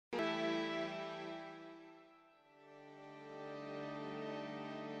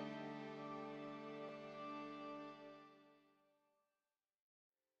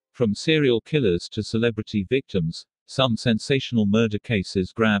From serial killers to celebrity victims, some sensational murder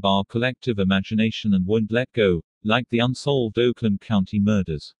cases grab our collective imagination and won't let go, like the unsolved Oakland County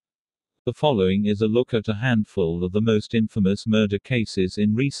murders. The following is a look at a handful of the most infamous murder cases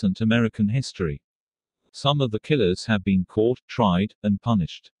in recent American history. Some of the killers have been caught, tried, and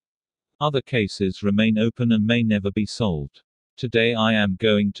punished. Other cases remain open and may never be solved. Today I am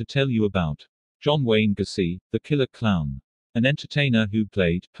going to tell you about John Wayne Gacy, the killer clown. An entertainer who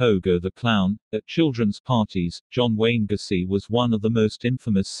played Pogo the Clown at children's parties, John Wayne Gacy was one of the most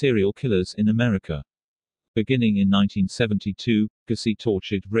infamous serial killers in America. Beginning in 1972, Gacy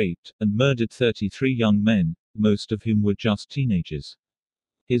tortured, raped, and murdered 33 young men, most of whom were just teenagers.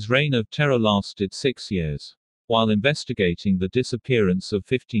 His reign of terror lasted 6 years. While investigating the disappearance of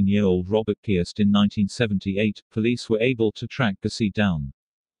 15-year-old Robert Pierce in 1978, police were able to track Gacy down.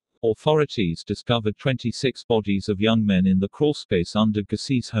 Authorities discovered 26 bodies of young men in the crawlspace under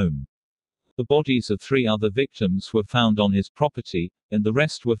Gacy's home. The bodies of 3 other victims were found on his property, and the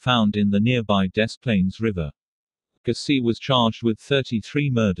rest were found in the nearby Des Plaines River. Gacy was charged with 33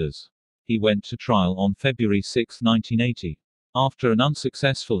 murders. He went to trial on February 6, 1980. After an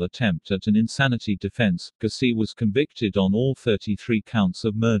unsuccessful attempt at an insanity defense, Gacy was convicted on all 33 counts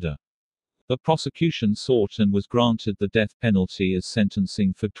of murder. The prosecution sought and was granted the death penalty as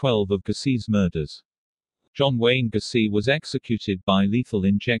sentencing for 12 of Gacy's murders. John Wayne Gacy was executed by lethal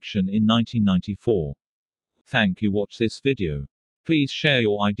injection in 1994. Thank you. Watch this video. Please share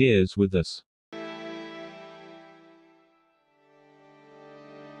your ideas with us.